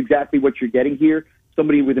prospects, and that's exactly what you're getting here.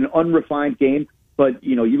 Somebody with an unrefined game, but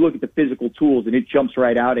you look at the physical tools and it jumps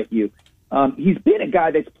right out at you. He's been a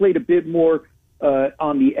guy that's played a bit more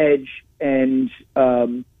on the edge, and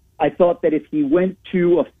I thought that if he went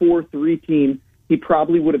to a 4-3 team, he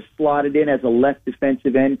probably would have slotted in as a left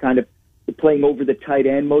defensive end, kind of playing over the tight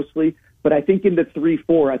end mostly. But I think in the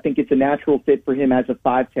 3-4, I think it's a natural fit for him as a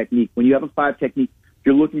 5 technique. When you have a 5 technique,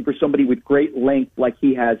 you're looking for somebody with great length like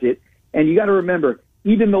he has it. And you got to remember,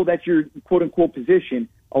 even though that's your quote-unquote position,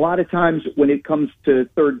 a lot of times when it comes to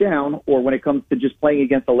third down or when it comes to just playing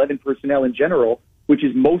against 11 personnel in general, which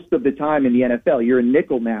is most of the time in the NFL, you're a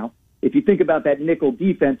nickel now. If you think about that nickel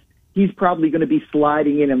defense, he's probably going to be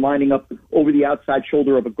sliding in and lining up over the outside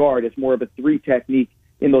shoulder of a guard as more of a 3 technique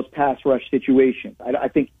in those pass rush situations. I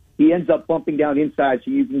think he ends up bumping down inside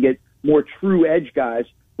so you can get more true edge guys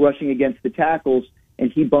rushing against the tackles,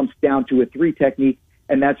 and he bumps down to a 3 technique,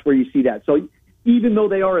 and that's where you see that. So even though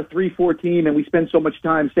they are a 3-4 team and we spend so much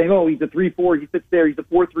time saying, oh, he's a 3-4, he fits there, he's a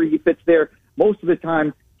 4-3, he fits there, most of the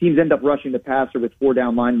time teams end up rushing the passer with 4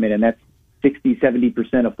 down linemen, and that's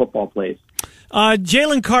 60-70% of football plays.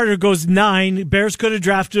 Jalen Carter goes 9. Bears could have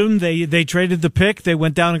drafted him. They traded the pick. They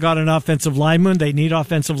went down and got an offensive lineman. They need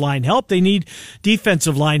offensive line help. They need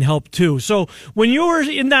defensive line help too. So when you were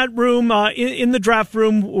in that room, in the draft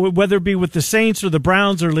room, whether it be with the Saints or the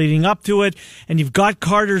Browns or leading up to it, and you've got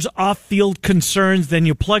Carter's off-field concerns, then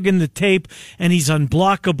you plug in the tape and he's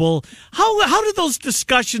unblockable. How do those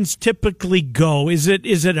discussions typically go? Is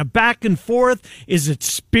it a back and forth? Is it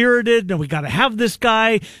spirited? Now we got to have this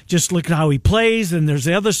guy. Just look at how he plays. And there's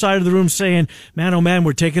the other side of the room saying, man, oh man,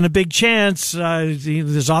 we're taking a big chance.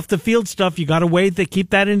 There's off the field stuff. You got to wait to keep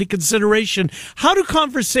that into consideration. How do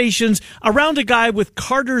conversations around a guy with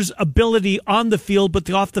Carter's ability on the field, but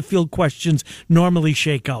the off the field questions normally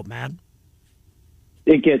shake out, man?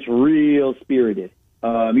 It gets real spirited.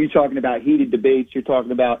 You're talking about heated debates. You're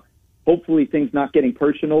talking about hopefully things not getting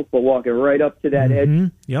personal, but walking right up to that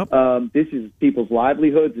edge. Yep. This is people's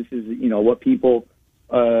livelihoods. This is, what people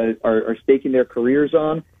are staking their careers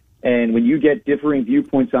on. And when you get differing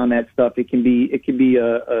viewpoints on that stuff, it can be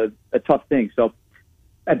a tough thing. So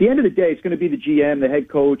at the end of the day, it's going to be the GM, the head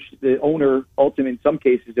coach, the owner. Ultimately, in some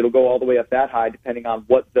cases, it'll go all the way up that high, depending on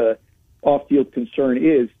what the off-field concern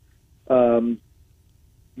is.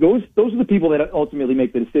 Those are the people that ultimately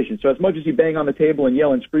make the decision. So as much as you bang on the table and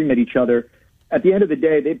yell and scream at each other, at the end of the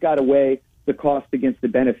day, they've got to weigh the cost against the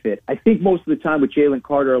benefit. I think most of the time with Jalen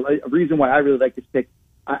Carter, a reason why I really like this pick,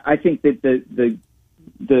 I think that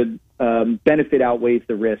the benefit outweighs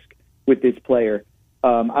the risk with this player.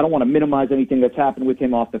 I don't want to minimize anything that's happened with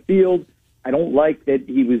him off the field. I don't like that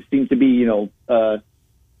he seems to be, out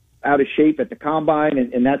of shape at the combine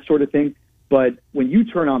and that sort of thing. But when you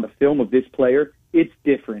turn on the film of this player, it's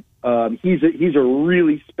different. He's a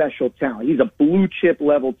really special talent. He's a blue chip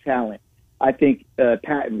level talent, I think,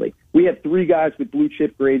 patently. We have 3 guys with blue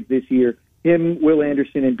chip grades this year, him, Will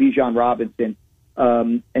Anderson, and Bijan Robinson.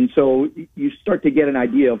 And so you start to get an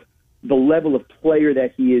idea of the level of player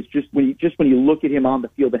that he is just when you look at him on the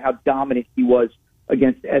field and how dominant he was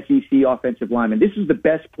against SEC offensive linemen. This is the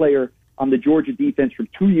best player on the Georgia defense from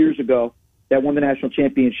 2 years ago that won the national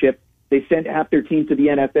championship. They sent half their team to the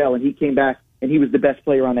NFL, and he came back, and he was the best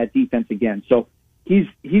player on that defense again. So he's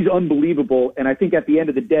unbelievable, and I think at the end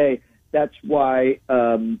of the day, that's why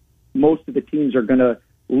most of the teams are going to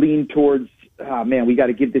lean towards, we got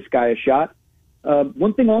to give this guy a shot.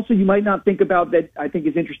 One thing also you might not think about that I think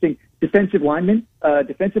is interesting, defensive linemen.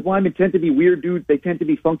 Defensive linemen tend to be weird dudes. They tend to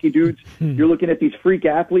be funky dudes. You're looking at these freak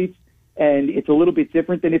athletes, and it's a little bit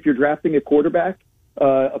different than if you're drafting a quarterback.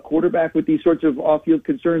 A quarterback with these sorts of off-field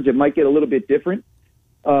concerns, it might get a little bit different.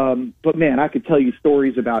 But, man, I could tell you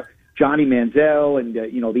stories about Johnny Manziel and,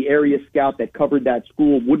 the area scout that covered that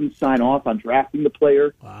school wouldn't sign off on drafting the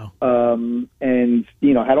player. Wow. And,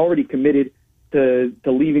 had already committed to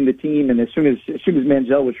leaving the team. And as soon as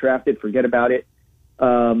Manziel was drafted, forget about it.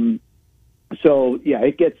 So, yeah,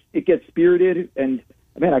 it gets spirited. And,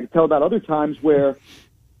 man, I could tell about other times where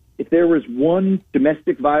if there was one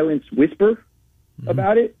domestic violence whisper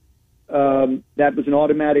about it, that was an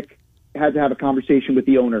automatic, had to have a conversation with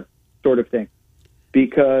the owner sort of thing.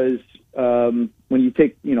 Because when you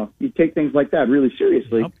take things like that really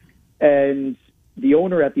seriously, and the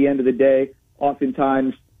owner at the end of the day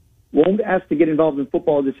oftentimes won't ask to get involved in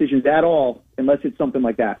football decisions at all unless it's something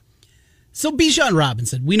like that. So Bijan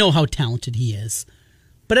Robinson, we know how talented he is.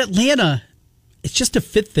 But Atlanta, it's just a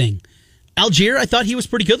fit thing. Algier, I thought he was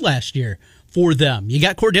pretty good last year for them. You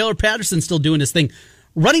got Cordell Patterson still doing his thing.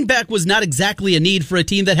 Running back was not exactly a need for a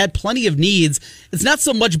team that had plenty of needs. It's not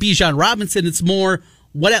so much Bijan Robinson, it's more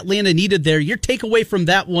what Atlanta needed there. Your takeaway from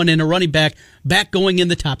that one in a running back going in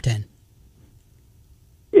the top 10.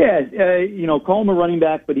 Yeah, call him a running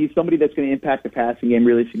back, but he's somebody that's going to impact the passing game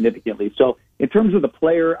really significantly. So in terms of the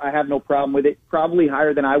player, I have no problem with it. Probably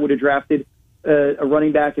higher than I would have drafted a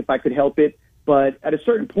running back if I could help it. But at a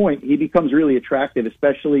certain point, he becomes really attractive,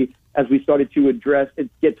 especially as we started to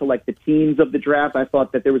get to like the teens of the draft. I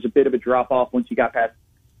thought that there was a bit of a drop-off once you got past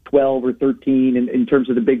 12 or 13 in terms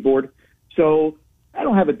of the big board. So I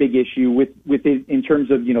don't have a big issue with it in terms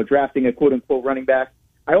of, drafting a quote-unquote running back.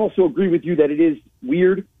 I also agree with you that it is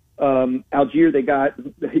weird. Algier, they got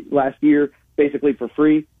last year basically for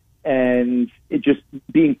free, and it just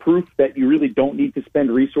being proof that you really don't need to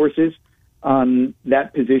spend resources on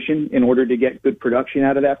that position in order to get good production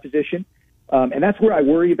out of that position. And that's where I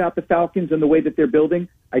worry about the Falcons and the way that they're building.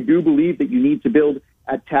 I do believe that you need to build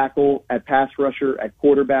at tackle, at pass rusher, at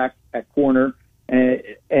quarterback, at corner.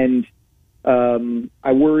 And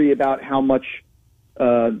I worry about how much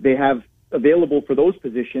they have available for those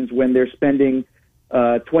positions when they're spending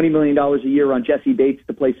 $20 million a year on Jesse Bates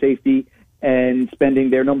to play safety and spending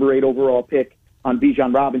their number 8 overall pick on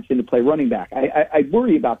Bijan Robinson to play running back. I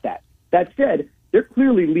worry about that. That said, they're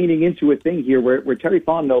clearly leaning into a thing here where Terry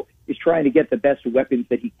Fontenot is trying to get the best weapons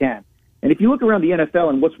that he can. And if you look around the NFL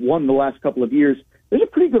and what's won the last couple of years, there's a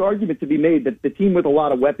pretty good argument to be made that the team with a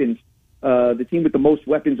lot of weapons, the team with the most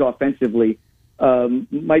weapons offensively,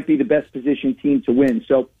 might be the best positioned team to win.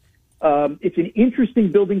 So it's an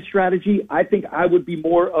interesting building strategy. I think I would be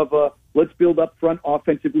more of a let's build up front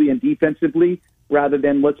offensively and defensively rather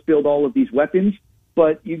than let's build all of these weapons.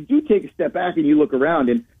 But you do take a step back and you look around,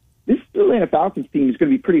 and this Atlanta Falcons team is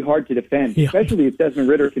going to be pretty hard to defend, especially if Desmond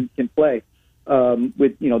Ridder can play.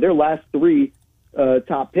 With their last three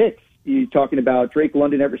top picks, you're talking about Drake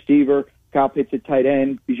London at receiver, Kyle Pitts at tight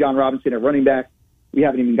end, Bijan Robinson at running back. We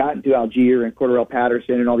haven't even gotten to Algier and Cordarrelle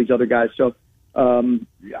Patterson and all these other guys. So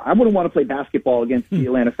I wouldn't want to play basketball against the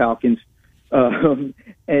Atlanta Falcons. And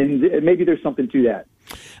maybe there's something to that.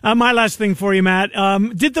 My last thing for you, Matt.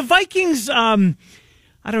 Did the Vikings,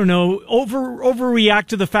 overreact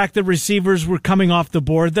to the fact that receivers were coming off the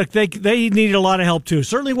board? They needed a lot of help, too.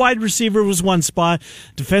 Certainly wide receiver was one spot,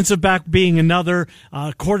 defensive back being another.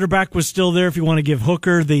 Quarterback was still there if you want to give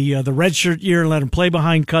Hooker the redshirt year and let him play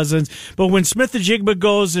behind Cousins. But when Smith-Njigba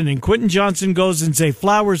goes and Quentin Johnson goes and Zay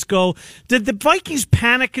Flowers go, did the Vikings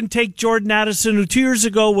panic and take Jordan Addison, who 2 years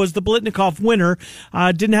ago was the Blitnikoff winner,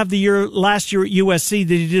 didn't have the year last year at USC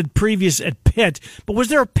that he did previous at Pitt. But was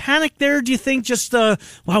there a panic there, do you think, just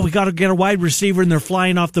wow, we got to get a wide receiver and they're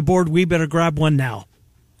flying off the board. We better grab one now.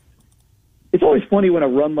 It's always funny when a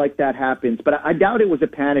run like that happens, but I doubt it was a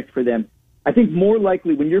panic for them. I think more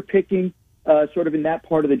likely when you're picking sort of in that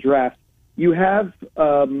part of the draft, you have,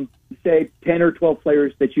 say, 10 or 12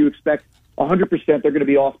 players that you expect 100% they're going to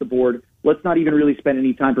be off the board. Let's not even really spend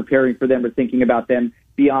any time preparing for them or thinking about them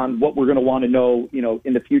beyond what we're going to want to know,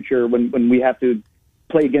 in the future when we have to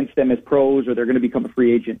play against them as pros or they're going to become a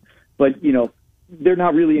free agent. But, they're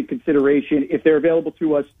not really in consideration. If they're available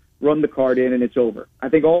to us, run the card in and it's over. I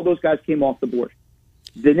think all those guys came off the board.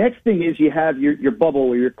 The next thing is you have your bubble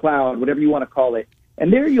or your cloud, whatever you want to call it.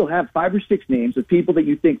 And there you'll have 5 or 6 names of people that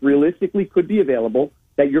you think realistically could be available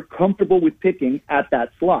that you're comfortable with picking at that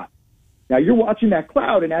slot. Now you're watching that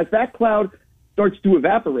cloud, and as that cloud starts to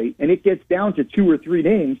evaporate and it gets down to 2 or 3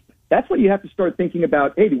 names, that's when you have to start thinking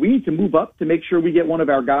about, hey, do we need to move up to make sure we get one of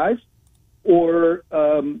our guys? Or,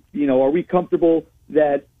 are we comfortable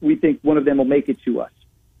that we think one of them will make it to us?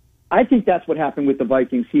 I think that's what happened with the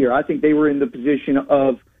Vikings here. I think they were in the position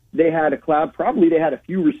of they had a cloud. Probably they had a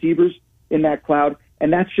few receivers in that cloud,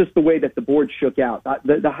 and that's just the way that the board shook out.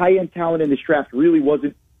 The high-end talent in this draft really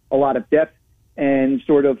wasn't a lot of depth, and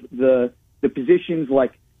sort of the positions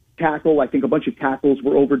like tackle, I think a bunch of tackles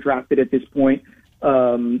were overdrafted at this point,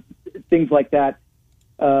 things like that.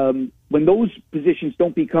 When those positions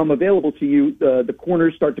don't become available to you, the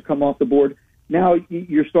corners start to come off the board. Now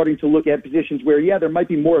you're starting to look at positions where, there might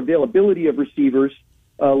be more availability of receivers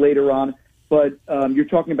later on, but you're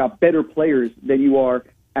talking about better players than you are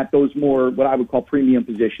at those more what I would call premium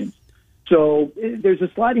positions. So there's a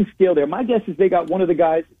sliding scale there. My guess is they got one of the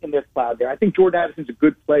guys in their cloud there. I think Jordan Addison's a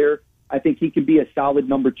good player. I think he can be a solid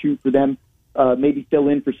number 2 for them, maybe fill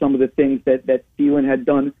in for some of the things that Thielen had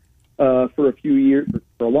done for a few years,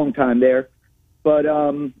 for a long time there. But,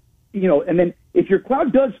 and then if your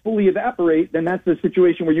cloud does fully evaporate, then that's a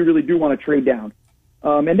situation where you really do want to trade down.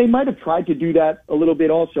 And they might have tried to do that a little bit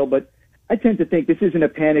also, but I tend to think this isn't a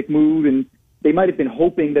panic move, and they might have been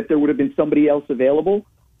hoping that there would have been somebody else available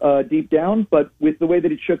deep down. But with the way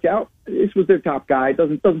that it shook out, this was their top guy. It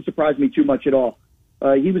doesn't surprise me too much at all.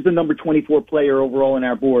 He was the number 24 player overall in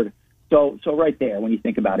our board. So right there when you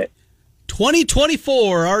think about it.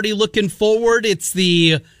 2024, already looking forward. It's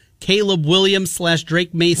the Caleb Williams /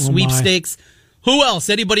 Drake May sweepstakes. Who else?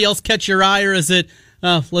 Anybody else catch your eye, or is it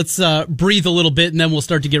let's breathe a little bit and then we'll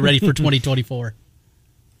start to get ready for 2024?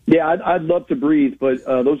 Yeah, I'd love to breathe, but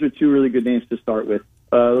those are 2 really good names to start with.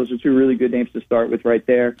 Those are 2 really good names to start with right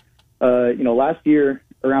there. Last year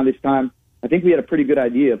around this time, I think we had a pretty good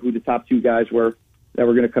idea of who the top 2 guys were that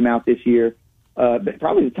were going to come out this year.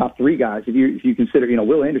 Probably the top 3 guys, if you consider,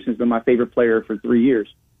 Will Anderson's been my favorite player for 3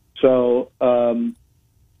 years. So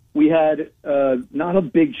we had not a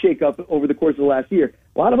big shakeup over the course of the last year.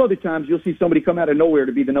 A lot of other times you'll see somebody come out of nowhere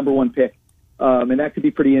to be the number 1 pick, and that could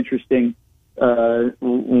be pretty interesting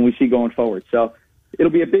when we see going forward. So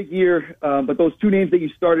it'll be a big year, but those 2 names that you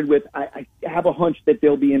started with, I have a hunch that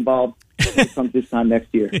they'll be involved when it comes this time next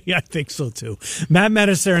year. Yeah, I think so too. Matt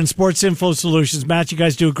Manocerian, Sports Info Solutions. Matt, you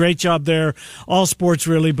guys do a great job there. All sports,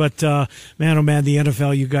 really, but man, oh man, the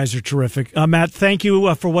NFL, you guys are terrific. Matt, thank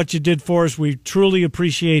you for what you did for us. We truly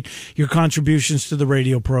appreciate your contributions to the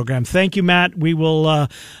radio program. Thank you, Matt. We will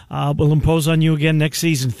we'll impose on you again next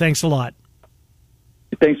season. Thanks a lot.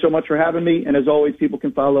 Thanks so much for having me. And as always, people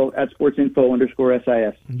can follow at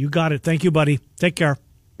sportsinfo_SIS. You got it. Thank you, buddy. Take care.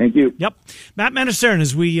 Thank you. Yep. Matt Manocerian,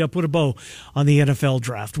 as we put a bow on the NFL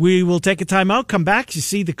draft. We will take a timeout, come back. You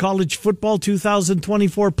see the college football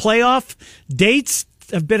 2024 playoff dates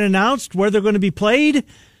have been announced, where they're going to be played.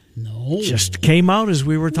 No. Just came out as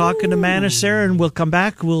we were talking to Manocerian. We'll come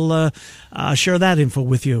back. We'll share that info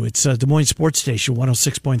with you. It's Des Moines Sports Station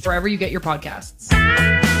 106.3. Wherever you get your podcasts.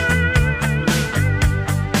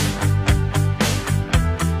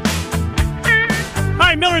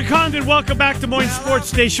 Hi, Miller Condon. Welcome back to Des Moines Sports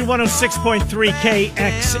Station 106.3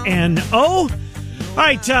 KXNO. All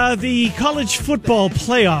right, the college football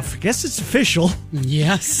playoff. I guess it's official.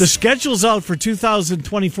 Yes. The schedule's out for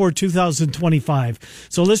 2024-2025.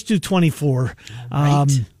 So let's do 24.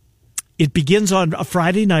 Right. It begins on a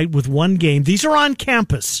Friday night with one game. These are on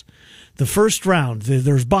campus. The first round.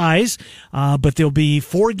 There's byes, but there'll be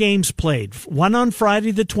 4 games played. One on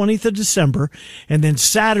Friday, the 20th of December, and then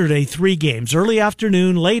Saturday, 3 games. Early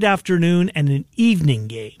afternoon, late afternoon, and an evening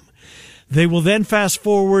game. They will then fast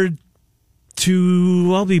forward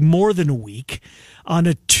to, be more than a week. On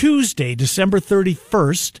a Tuesday, December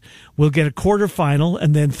 31st, we'll get a quarterfinal,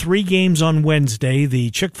 and then 3 games on Wednesday.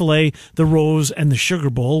 The Chick-fil-A, the Rose, and the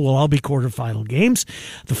Sugar Bowl will all be quarterfinal games.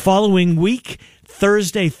 The following week,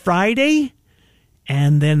 Thursday, Friday,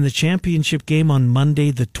 and then the championship game on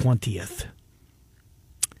Monday, the 20th.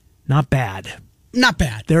 Not bad. Not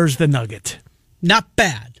bad. There's the nugget. Not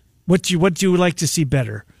bad. What do you like to see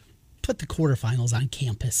better? Put the quarterfinals on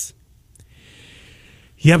campus.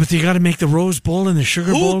 Yeah, but you got to make the Rose Bowl and the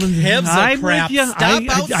Sugar Bowl. Who gives a crap? Stop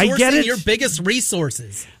outsourcing I get it. your biggest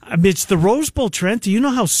resources. It's the Rose Bowl, Trent. Do you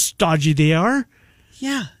know how stodgy they are?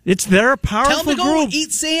 Yeah. They're a powerful Tell them to group. go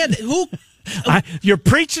eat sand. Who? You're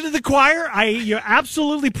preaching to the choir. You're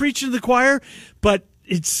absolutely preaching to the choir, but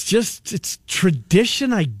it's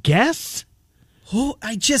tradition, I guess.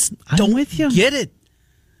 I don't with you. Get it.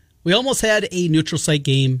 We almost had a neutral site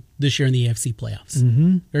game this year in the AFC playoffs.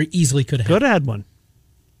 Mm-hmm. Very easily could have had one.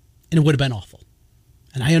 And it would have been awful.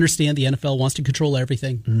 And I understand the NFL wants to control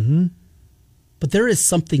everything. Mm-hmm. But there is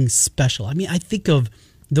something special. I mean, I think of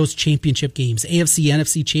those championship games, AFC,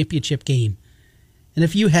 NFC championship game. And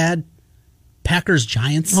if you had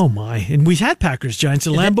Packers-Giants. Oh, my. And we had Packers-Giants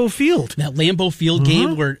at Lambeau Field. That Lambeau Field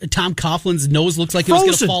game where Tom Coughlin's nose looks like it was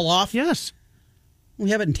going to fall off. Yes.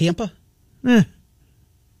 We have it in Tampa.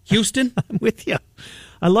 Houston. I'm with you.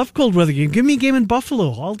 I love cold weather games. Give me a game in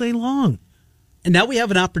Buffalo all day long. And now we have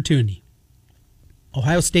an opportunity.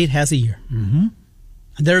 Ohio State has a year. Mm-hmm.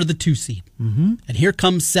 And they're the 2 seed. Mm-hmm. And here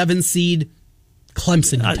comes 7 seed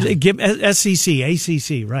Clemson. SEC,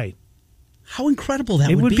 ACC, right. How incredible that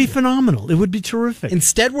would be. It would be phenomenal. It would be terrific.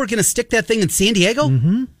 Instead, we're going to stick that thing in San Diego?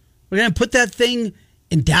 Mm-hmm. We're going to put that thing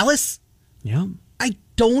in Dallas? Yeah. I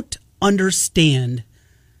don't understand.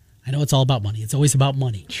 I know it's all about money. It's always about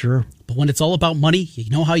money. Sure. But when it's all about money, you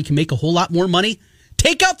know how you can make a whole lot more money?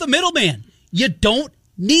 Take out the middleman. You don't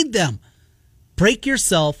need them. Break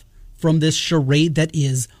yourself from this charade that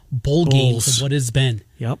is bowl games and what has been.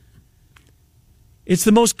 Yep. It's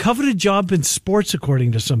the most coveted job in sports,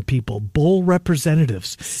 according to some people. Bowl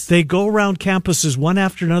representatives. They go around campuses one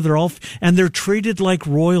after another, and they're treated like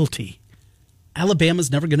royalty.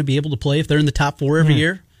 Alabama's never going to be able to play if they're in the top 4 every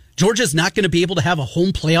year. Georgia's not going to be able to have a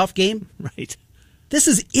home playoff game. Right. This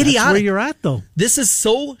is idiotic. That's where you're at, though. This is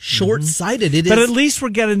so short-sighted. It but is. At least we're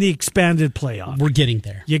getting the expanded playoff. We're getting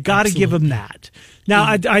there. You got to give them that. Now,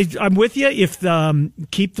 I'm with you. If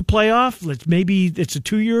keep the playoff, maybe it's a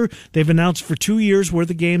 2-year. They've announced for 2 years where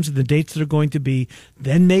the games and the dates that are going to be.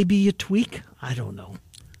 Then maybe you tweak. I don't know.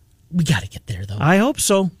 We got to get there, though. I hope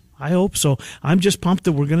so. I'm just pumped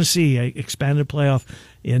that we're going to see an expanded playoff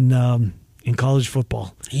in college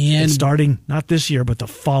football. And it's starting not this year, but the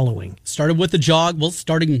following. Started with a jog. Well,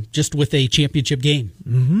 starting just with a championship game.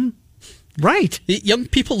 Mm-hmm. Right. Young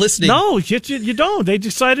people listening. No, you don't. They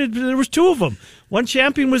decided there was 2 of them. One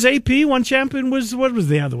champion was AP. One champion was, what was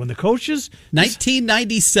the other one? The coaches?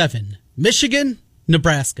 1997. Michigan,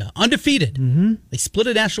 Nebraska. Undefeated. Mm-hmm. They split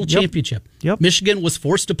a national championship. Yep. Michigan was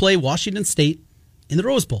forced to play Washington State in the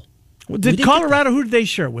Rose Bowl. Did Colorado, who did they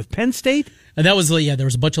share with? Penn State? And that was, there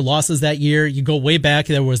was a bunch of losses that year. You go way back.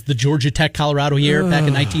 There was the Georgia Tech Colorado year back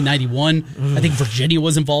in 1991. I think Virginia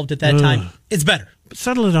was involved at that time. It's better. But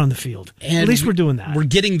settle it on the field. And at least we're doing that. We're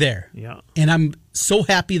getting there. Yeah. And I'm so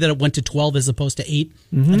happy that it went to 12 as opposed to 8.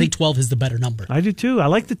 Mm-hmm. I think 12 is the better number. I do too. I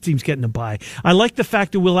like the teams getting a bye. I like the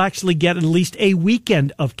fact that we'll actually get at least a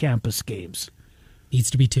weekend of campus games.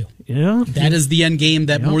 Needs to be 2. Yeah. That is the end game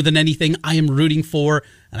that more than anything I am rooting for,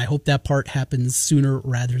 and I hope that part happens sooner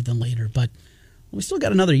rather than later. But we still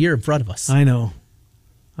got another year in front of us. I know.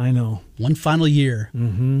 One final year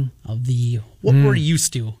of what we're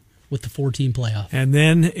used to with the 4-team playoff. And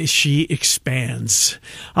then she expands.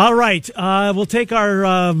 All right. We'll take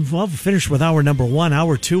our, we'll finish with hour number 1.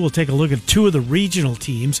 Hour 2, we'll take a look at 2 of the regional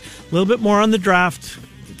teams. A little bit more on the draft.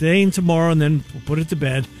 today and tomorrow, and then we'll put it to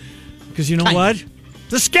bed. Because you know what?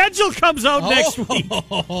 The schedule comes out next week.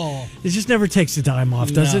 It just never takes a dime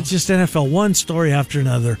off, does it? Just NFL, one story after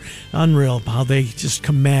another. Unreal how they just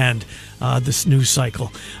command this news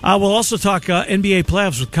cycle. We'll also talk NBA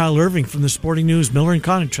playoffs with Kyle Irving from the Sporting News. Miller and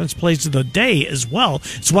Condon, Trent's Plays of the Day as well.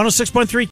 It's 106.3